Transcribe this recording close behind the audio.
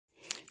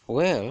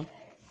Well,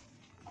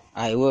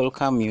 I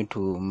welcome you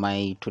to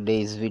my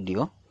today's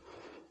video.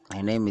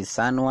 My name is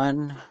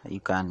Sanwan.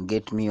 You can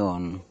get me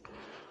on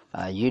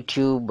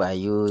YouTube. I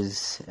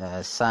use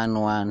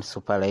Sanwan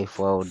SUPERLIFE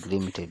World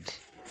Limited.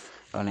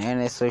 On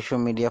any social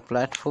media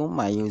platform,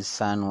 I use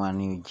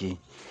Sanwan UG.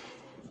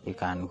 You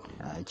can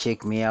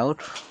check me out,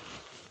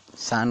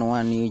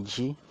 Sanwan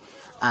UG,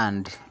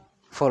 and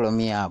follow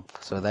me up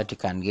so that you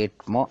can get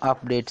more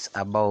updates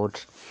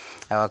about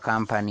our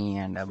company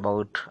and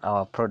about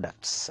our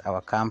products, our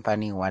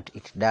company, what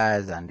it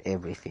does, and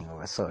everything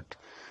of a sort.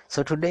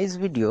 So today's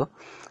video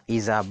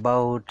is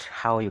about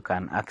how you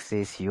can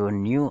access your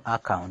new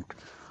account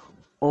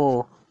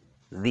or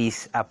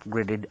this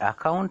upgraded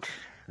account,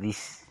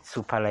 this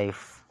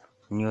SUPERLIFE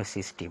new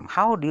system.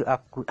 How do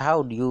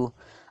you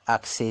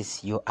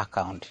access your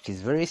account? It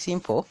is very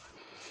simple.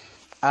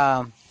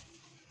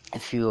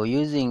 If you're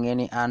using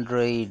any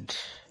Android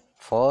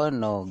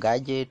phone or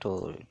gadget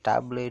or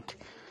tablet,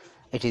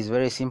 it is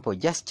very simple.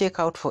 Just check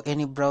out for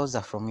any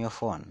browser from your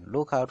phone.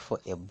 Look out for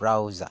a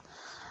browser.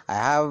 I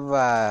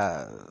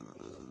have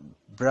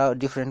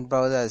different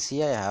browsers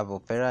here. I have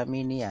Opera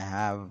Mini, I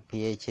have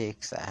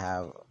PHX, I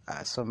have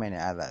so many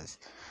others,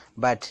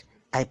 but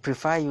I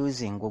prefer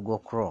using Google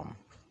Chrome.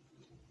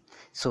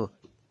 So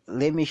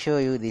let me show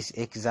you this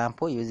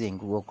example using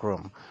Google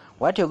Chrome.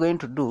 What you're going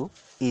to do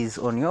is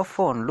on your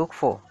phone, look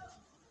for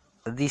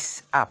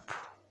this app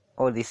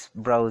or this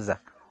browser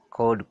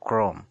called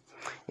Chrome.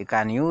 You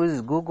can use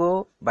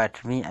Google,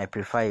 but me, I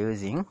prefer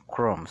using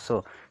Chrome.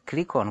 So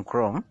click on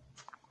Chrome.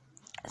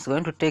 It's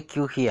going to take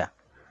you here.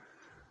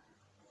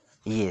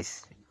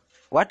 Yes,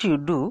 what you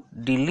do,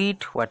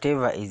 delete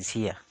whatever is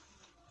here,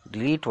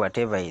 delete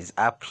whatever is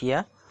up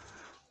here.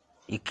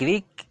 You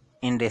click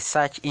in the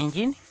search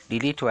engine,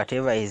 delete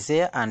whatever is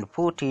there, and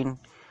put in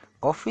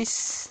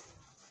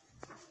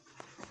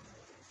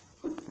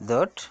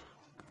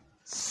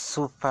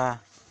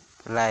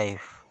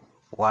office.superlife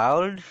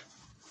world.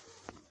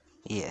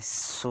 Yes,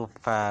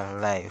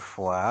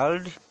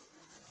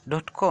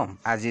 superlifeworld.com,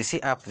 as you see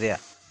up there.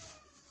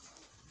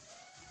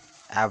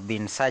 I've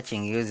been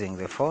searching using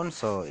the phone,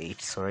 so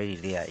it's already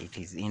there. It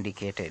is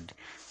indicated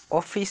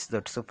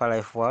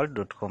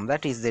office.superlifeworld.com.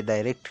 That is the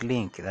direct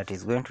link that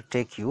is going to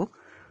take you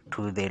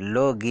to the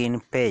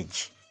login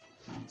page.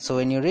 So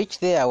when you reach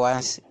there,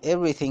 once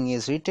everything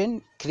is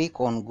written, click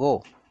on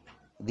go.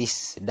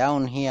 This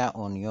down here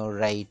on your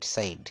right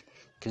side,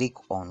 click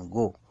on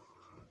go.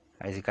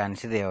 As you can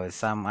see, there was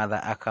some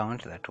other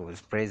account that was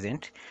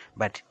present,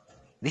 but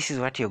this is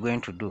what you're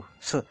going to do.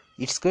 So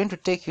it's going to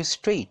take you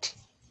straight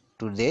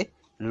to the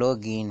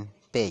login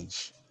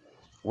page.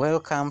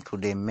 Welcome to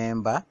the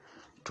member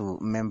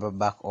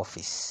back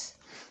office.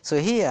 So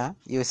here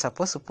you're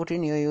supposed to put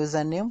in your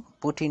username,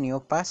 put in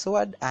your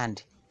password,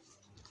 and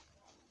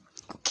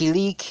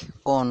click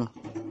on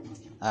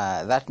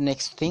that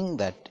next thing,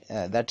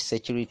 that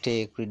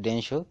security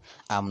credential,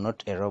 I'm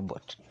not a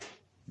robot.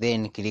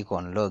 Then click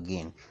on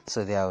login.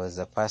 So there was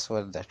a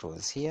password that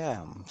was here.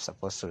 I'm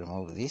supposed to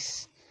remove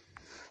this.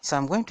 So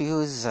I'm going to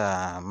use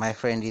my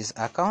friend's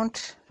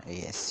account.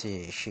 Yes,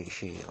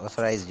 she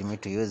authorized me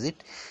to use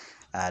it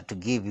to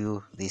give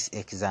you this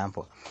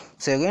example.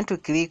 So you're going to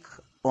click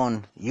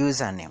on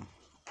username.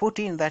 Put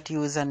in that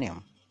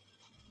username.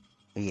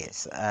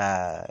 Yes,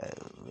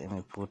 let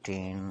me put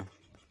in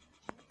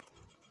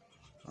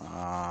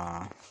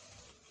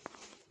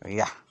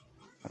yeah,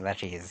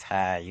 that is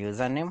her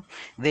username.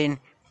 Then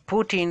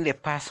put in the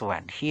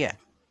password here.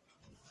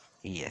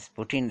 Yes,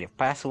 put in the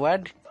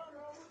password.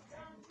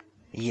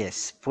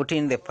 Yes, put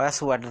in the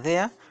password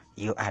there.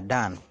 You are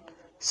done.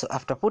 So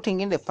after putting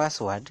in the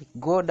password,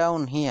 go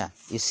down here.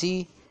 You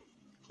see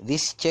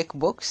this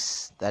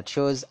checkbox that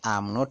shows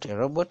I'm not a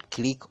robot.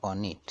 Click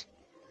on it.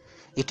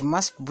 It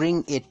must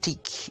bring a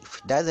tick. If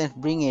it doesn't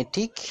bring a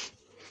tick,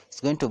 it's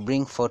going to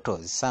bring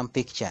photos, some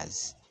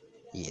pictures.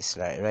 Yes,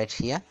 right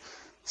here.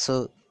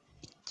 So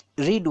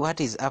read what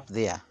is up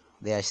there.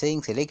 They are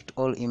saying select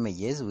all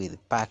images with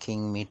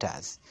parking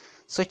meters.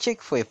 So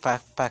check for a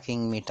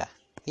parking meter.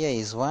 Here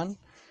is one,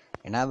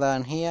 another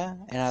one here,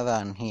 another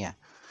one here.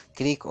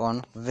 Click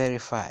on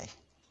verify.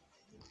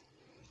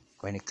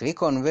 When you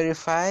click on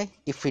verify,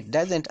 if it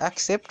doesn't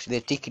accept,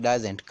 the tick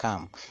doesn't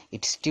come.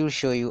 It still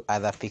show you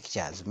other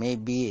pictures,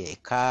 maybe a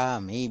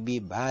car, maybe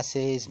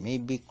buses,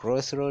 maybe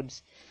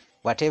crossroads,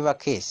 whatever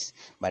case.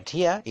 But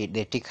here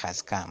the tick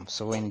has come.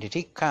 So when the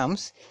tick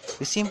comes,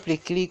 you simply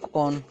click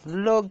on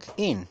log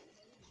in.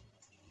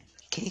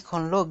 Click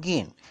on log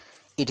in.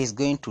 It is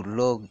going to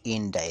log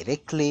in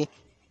directly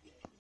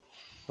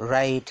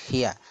right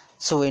here.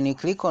 So when you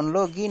click on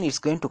log in, it's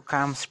going to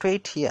come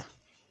straight here.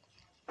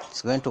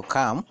 It's going to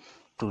come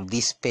to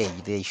this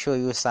page. They show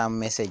you some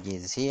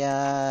messages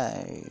here.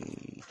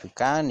 If you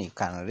can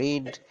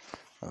read,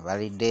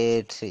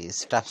 validate,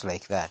 stuff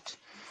like that.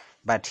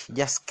 But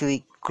just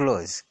click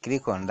close.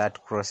 Click on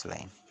that cross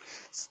line.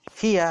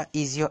 Here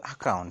is your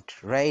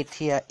account. Right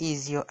here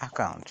is your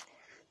account.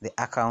 The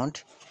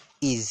account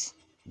is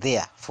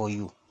there for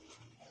you.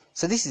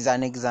 So this is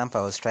an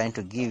example I was trying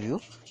to give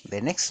you. The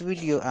next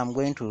video I'm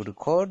going to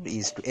record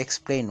is to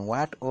explain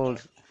what all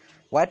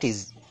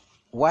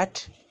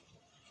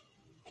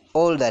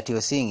that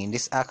you're seeing in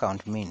this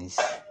account means.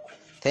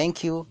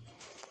 Thank you.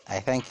 I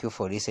thank you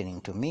for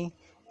listening to me,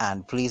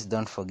 and please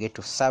don't forget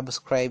to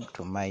subscribe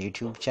to my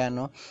YouTube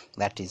channel,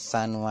 that is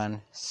Sun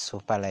One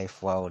Super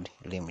Life World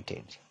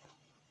Limited.